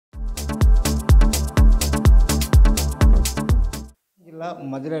జిల్లా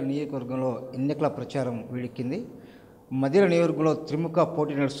మధిర నియోజకవర్గంలో ఎన్నికల ప్రచారం వేడెక్కింది. మధిర నియోజకవర్గంలో త్రిముఖ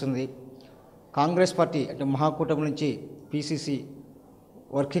పోటీ నడుస్తుంది. కాంగ్రెస్ పార్టీ అంటే మహాకూటమి నుంచి పిసిసి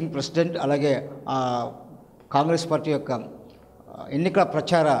వర్కింగ్ ప్రెసిడెంట్, అలాగే కాంగ్రెస్ పార్టీ యొక్క ఎన్నికల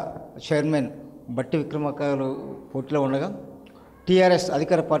ప్రచార చైర్మన్ బట్టి విక్రమార్కలు పోటీలో ఉండగా, టీఆర్ఎస్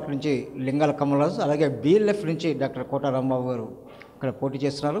అధికార పార్టీ నుంచి లింగాల కమలరాజు, అలాగే BLF నుంచి డాక్టర్ కోట రాంబాబు గారు ఇక్కడ పోటీ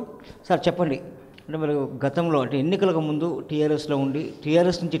చేస్తున్నారు. సార్ చెప్పండి, అంటే మీరు గతంలో అంటే ఎన్నికలకు ముందు టీఆర్ఎస్లో ఉండి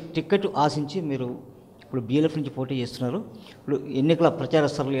టీఆర్ఎస్ నుంచి టికెట్ ఆశించి మీరు ఇప్పుడు BLF నుంచి పోటీ చేస్తున్నారు. ఇప్పుడు ఎన్నికల ప్రచార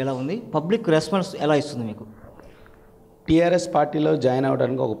సరళి ఎలా ఉంది, పబ్లిక్ రెస్పాన్స్ ఎలా ఇస్తుంది మీకు? టీఆర్ఎస్ పార్టీలో జాయిన్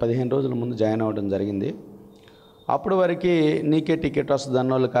అవ్వడానికి ఒక 15 రోజుల ముందు జాయిన్ అవ్వడం జరిగింది. అప్పటి వరకు నీకే టికెట్ వస్తుంది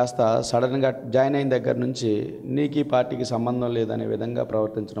అన్నోళ్ళు కాస్త సడన్గా జాయిన్ అయిన దగ్గర నుంచి నీకు ఈ పార్టీకి సంబంధం లేదనే విధంగా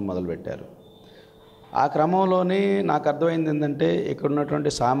ప్రవర్తించడం మొదలుపెట్టారు. ఆ క్రమంలోనే నాకు అర్థమైంది ఏంటంటే, ఇక్కడ ఉన్నటువంటి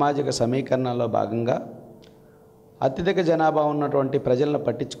సామాజిక సమీకరణలో భాగంగా అత్యధిక జనాభా ఉన్నటువంటి ప్రజలను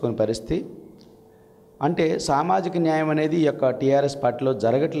పట్టించుకునే పరిస్థితి, అంటే సామాజిక న్యాయం అనేది ఈ యొక్క టీఆర్ఎస్ పార్టీలో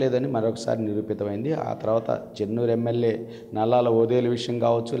జరగట్లేదని మరొకసారి నిరూపితమైంది. ఆ తర్వాత చెన్నూరు ఎమ్మెల్యే నల్లాల ఓదేలు విషయం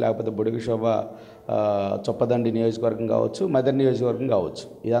కావచ్చు, లేకపోతే బుడిగి శోభ చొప్పదండి నియోజకవర్గం కావచ్చు, మదర్ నియోజకవర్గం కావచ్చు,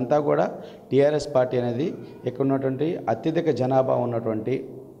 ఇదంతా కూడా టీఆర్ఎస్ పార్టీ అనేది ఇక్కడ ఉన్నటువంటి అత్యధిక జనాభా ఉన్నటువంటి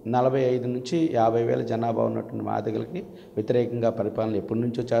 45 నుంచి 50 వేల జనాభా ఉన్నటువంటి మాదిగలకి వ్యతిరేకంగా పరిపాలన ఎప్పటి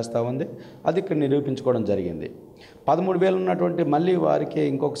నుంచో చేస్తూ ఉంది. అది ఇక్కడ నిరూపించుకోవడం జరిగింది. 13,000 ఉన్నటువంటి మళ్ళీ వారికి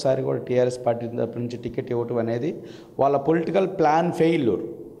ఇంకొకసారి కూడా టీఆర్ఎస్ పార్టీ తరపు నుంచి టికెట్ ఇవ్వటం అనేది వాళ్ళ పొలిటికల్ ప్లాన్ ఫెయిల్యూర్.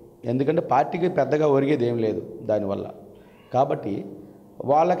 ఎందుకంటే పార్టీకి పెద్దగా ఒరిగేది ఏం లేదు దానివల్ల. కాబట్టి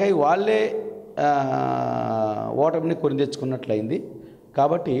వాళ్ళే ఓటమిని కొని తెచ్చుకున్నట్లయింది.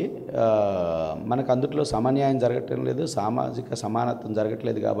 కాబట్టి మనకు అందులో సమన్యాయం జరగటం లేదు, సామాజిక సమానత్వం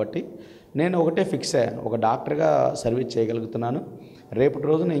జరగట్లేదు. కాబట్టి నేను ఒకటే ఫిక్స్ అయ్యాను, ఒక డాక్టర్గా సర్వీస్ చేయగలుగుతున్నాను. రేపటి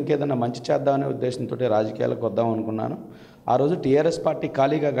రోజున ఇంకేదన్నా మంచి చేద్దామనే ఉద్దేశంతో రాజకీయాలకు వద్దాం అనుకున్నాను. ఆ రోజు టీఆర్ఎస్ పార్టీ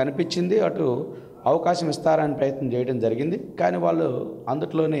ఖాళీగా కనిపించింది, అటు అవకాశం ఇస్తారని ప్రయత్నం చేయడం జరిగింది. కానీ వాళ్ళు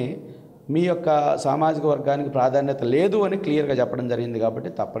అందులోనే మీ యొక్క సామాజిక వర్గానికి ప్రాధాన్యత లేదు అని క్లియర్గా చెప్పడం జరిగింది. కాబట్టి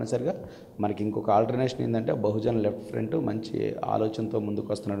తప్పనిసరిగా మనకి ఇంకొక ఆల్టర్నేషన్ ఏంటంటే బహుజన్ లెఫ్ట్ ఫ్రంట్ మంచి ఆలోచనతో ముందుకు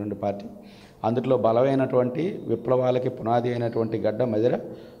వస్తున్నటువంటి పార్టీ, అందులో బలమైనటువంటి విప్లవాలకి పునాది అయినటువంటి గడ్డ మధిర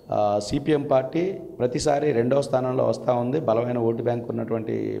CPM పార్టీ ప్రతిసారి 2వ స్థానంలో వస్తూ ఉంది. బలమైన ఓటు బ్యాంక్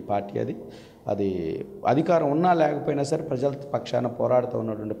ఉన్నటువంటి పార్టీ అది అధికారం ఉన్నా లేకపోయినా సరే ప్రజల పక్షాన పోరాడుతూ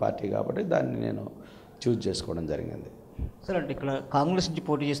ఉన్నటువంటి పార్టీ. కాబట్టి దాన్ని నేను చూజ్ చేసుకోవడం జరిగింది. సార్, అంటే ఇక్కడ కాంగ్రెస్ నుంచి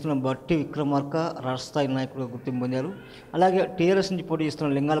పోటీ చేస్తున్న బట్టి విక్రమార్క రాష్ట్ర స్థాయి నాయకుడు గుర్తింపు పొందారు. అలాగే టీఆర్ఎస్ నుంచి పోటీ చేస్తున్న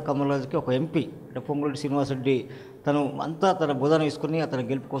లింగాల కమలరాజుకి ఒక ఎంపీ అంటే పొంగులేటి శ్రీనివాసరెడ్డి తన బోధన వేసుకుని అతని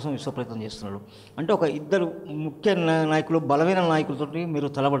గెలుపు కోసం విశ్వ ప్రయత్నం చేస్తున్నాడు. అంటే ఒక ఇద్దరు ముఖ్య నాయకులు, బలమైన నాయకులతో మీరు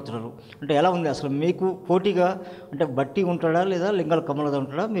తలబడుతున్నారు. అంటే ఎలా ఉంది అసలు మీకు పోటీగా? అంటే బట్టి ఉంటాడా లేదా లింగాల కమలరాజు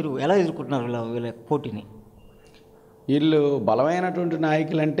ఉంటాడా? మీరు ఎలా ఎదుర్కొంటున్నారు వీళ్ళ పోటీని? వీళ్ళు బలమైనటువంటి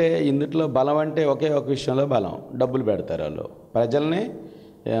నాయకులు అంటే ఇందులో బలం అంటే ఒకే ఒక విషయంలో బలం, డబ్బులు పెడతారు. వాళ్ళు ప్రజల్ని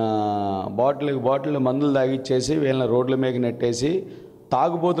బాటిల్ మందులు తాగిచ్చేసి వీళ్ళని రోడ్ల మీద నెట్టేసి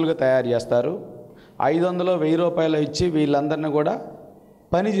తాగుబోతులుగా తయారు చేస్తారు. 500 1000 రూపాయలు ఇచ్చి వీళ్ళందరినీ కూడా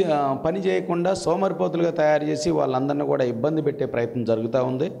పని చేయకుండా సోమరిపోతులుగా తయారు చేసి వాళ్ళందరినీ కూడా ఇబ్బంది పెట్టే ప్రయత్నం జరుగుతూ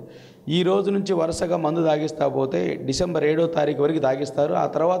ఉంది. ఈ రోజు నుంచి వరుసగా మందు తాగిస్తా పోతే డిసెంబర్ 7వ తారీఖు వరకు తాగిస్తారు. ఆ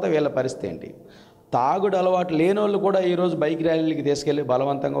తర్వాత వీళ్ళ పరిస్థితి ఏంటి? తాగుడు అలవాటు లేని వాళ్ళు కూడా ఈరోజు బైక్ ర్యాలీలకి తీసుకెళ్ళి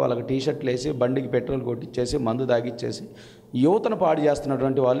బలవంతంగా వాళ్ళకి టీషర్ట్లు వేసి బండికి పెట్రోల్ కొట్టించేసి మందు తాగిచ్చేసి యువతను పాడు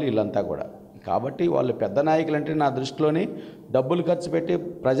చేస్తున్నటువంటి వాళ్ళు వీళ్ళంతా కూడా. కాబట్టి వాళ్ళు పెద్ద నాయకులు అంటే నా దృష్టిలోని డబ్బులు ఖర్చు పెట్టి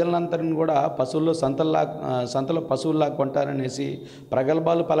ప్రజలందరిని కూడా సంతలో పశువుల్లా కొంటారనేసి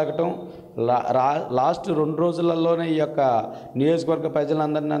ప్రగల్భాలు పలకటం, లాస్ట్ 2 రోజులలోనే ఈ యొక్క నియోజకవర్గ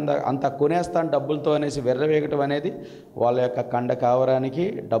ప్రజలందరినీ అంత కొనేస్తాను డబ్బులతో అనేసి వెర్రవేగటం అనేది వాళ్ళ యొక్క కండ కావరానికి,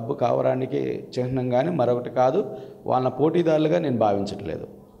 డబ్బు కావరానికి చిహ్నం కానీ మరొకటి కాదు. వాళ్ళ పోటీదారులుగా నేను భావించట్లేదు.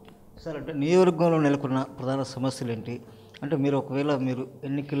 సార్, అంటే నియోజకవర్గంలో నెలకొన్న ప్రధాన సమస్యలు ఏంటి? అంటే మీరు ఒకవేళ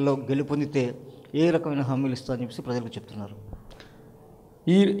ఎన్నికల్లో గెలుపొందితే ఏ రకమైన హామీలు ఇస్తారని చెప్పి ప్రజలకు చెప్తున్నారు?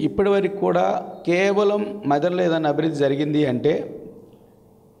 ఇప్పటి వరకు కూడా కేవలం మదర్లో ఏదైనా అభివృద్ధి జరిగింది అంటే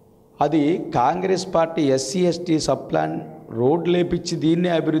అది Congress party SC ST sub plan రోడ్లు లేపించి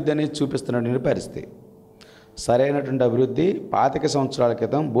దీన్నే అభివృద్ధి అనేది చూపిస్తున్నటువంటి పరిస్థితి. సరైనటువంటి అభివృద్ధి 25 సంవత్సరాల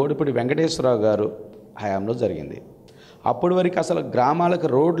క్రితం బోడిపూడి వెంకటేశ్వరరావు గారు హయాంలో జరిగింది. అప్పటి వరకు అసలు గ్రామాలకు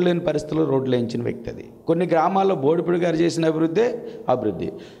రోడ్లు లేని పరిస్థితుల్లో రోడ్లు వేయించిన వ్యక్తి అది. కొన్ని గ్రామాల్లో బోడిపూడి గారు చేసిన అభివృద్ధి.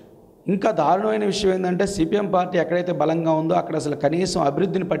 ఇంకా దారుణమైన విషయం ఏంటంటే CPM పార్టీ ఎక్కడైతే బలంగా ఉందో అక్కడ అసలు కనీసం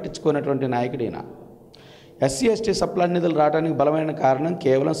అభివృద్ధిని పట్టించుకున్నటువంటి నాయకుడైనా. SC ST సబ్ ప్లాన్ నిధులు రావడానికి బలమైన కారణం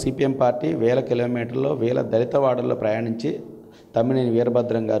కేవలం CPM పార్టీ 1000 కిలోమీటర్లో 1000 దళిత వాడల్లో ప్రయాణించి తమ్మినేని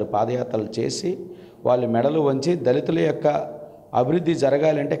వీరభద్రం గారు పాదయాత్రలు చేసి వాళ్ళ మెడలు వంచి దళితుల యొక్క అభివృద్ధి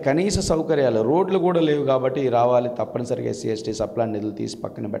జరగాలంటే కనీస సౌకర్యాలు, రోడ్లు కూడా లేవు కాబట్టి రావాలి, తప్పనిసరిగా ఎస్సీ ఎస్టీ సప్లాన్ నిధులు తీసి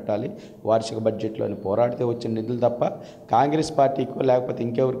పక్కన పెట్టాలి, వార్షిక బడ్జెట్లోని పోరాడితే వచ్చిన నిధులు తప్ప కాంగ్రెస్ పార్టీకో లేకపోతే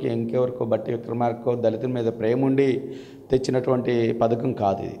ఇంకెవరికో బట్టి విక్రమార్కో దళితుల మీద ప్రేమ ఉండి తెచ్చినటువంటి పథకం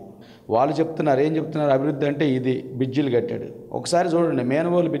కాదు ఇది. వాళ్ళు చెప్తున్నారు, ఏం చెప్తున్నారు, అభివృద్ధి అంటే ఇది, బ్రిడ్జిలు కట్టాడు. ఒకసారి చూడండి,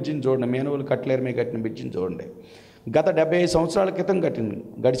 మేనవోలు బ్రిడ్జిని చూడండి, మేనవోలు కట్లేరు మీద కట్టిన బ్రిడ్జిని చూడండి. గత 75 సంవత్సరాల క్రితం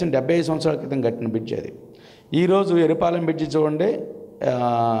గడిచిన 75 సంవత్సరాల క్రితం కట్టిన బ్రిడ్జి అది. ఈరోజు ఎరుపాలెం బ్రిడ్జి చూడండి,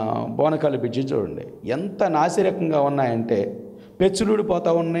 బోనకాలు బ్రిడ్జి చూడండి, ఎంత నాసిరకంగా ఉన్నాయంటే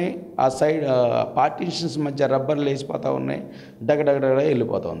పెచ్చులుడిపోతూ ఉన్నాయి, ఆ సైడ్ పార్టీషన్స్ మధ్య రబ్బర్లు వేసిపోతూ ఉన్నాయి, డగడగడగడ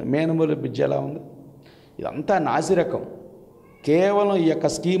వెళ్ళిపోతూ ఉంది. మేనమూలు బ్రిడ్జి ఎలా ఉంది? ఇదంతా నాసిరకం. కేవలం ఈ యొక్క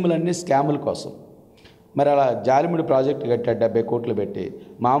స్కీములన్నీ స్కాముల కోసం. మరి అలా జాలిముడి ప్రాజెక్టు కట్టాడు 70 కోట్లు పెట్టి,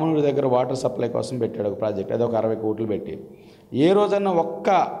 మామూలు దగ్గర వాటర్ సప్లై కోసం పెట్టాడు ఒక ప్రాజెక్ట్, అది ఒక 60 కోట్లు పెట్టి. ఏ రోజన్నా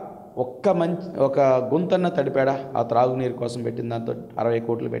ఒక గుంతన్న తడిపాడా? ఆ త్రాగునీరు కోసం పెట్టిన దాంతో 60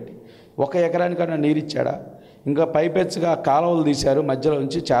 కోట్లు పెట్టి 1 ఎకరానికన్నా నీరు ఇచ్చాడా? ఇంకా పైపెచ్చుగా కాలువలు తీశారు మధ్యలో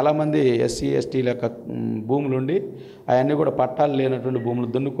నుంచి. చాలామంది ఎస్సీ ఎస్టీల యొక్క భూములుండి అవన్నీ కూడా పట్టాలు లేనటువంటి భూములు,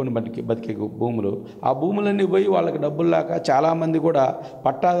 దున్నుకొని బతికే భూములు. ఆ భూములన్నీ పోయి వాళ్ళకి డబ్బులు లేక చాలామంది కూడా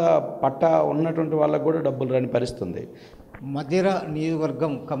పట్టా ఉన్నటువంటి వాళ్ళకు కూడా డబ్బులు రాని పరిస్థితుంది. మధిర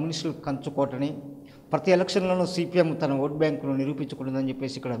నియోజకవర్గం కమ్యూనిస్టులు కంచుకోటని, ప్రతి ఎలక్షన్లోనూ సిపిఎం తన ఓట్ బ్యాంకును నిరూపించుకుంటుందని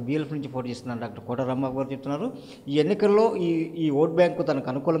చెప్పేసి ఇక్కడ BLF నుంచి పోటీ చేస్తున్నారు డాక్టర్ కోట రాంబాబు గారు చెప్తున్నారు. ఈ ఎన్నికల్లో ఈ ఓట్ బ్యాంకు తనకు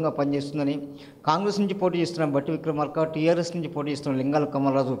అనుకూలంగా పనిచేస్తుందని, కాంగ్రెస్ నుంచి పోటీ చేస్తున్న బట్టి విక్రమార్క, టీఆర్ఎస్ నుంచి పోటీ చేస్తున్న లింగాల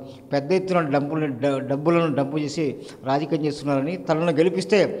కమలరాజు పెద్ద ఎత్తున డబ్బులను డబ్బు చేసి రాజకీయం చేస్తున్నారని, తనను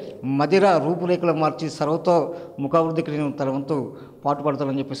గెలిపిస్తే మధిర రూపురేఖలు మార్చి సర్వతో ముఖాభివృద్ధికి నేను తన వంతు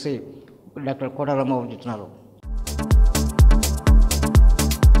పాటుపడతానని చెప్పేసి డాక్టర్ కోట రాంబాబు చెప్తున్నారు.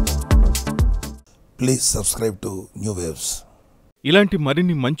 Please subscribe to New Waves. ఇలాంటి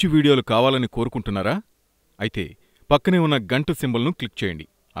మరిన్ని మంచి వీడియోలు కావాలని కోరుకుంటున్నారా? అయితే పక్కనే ఉన్న గంట సింబల్ను క్లిక్ చేయండి.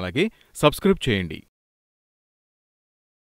 అలాగే సబ్స్క్రైబ్ చేయండి.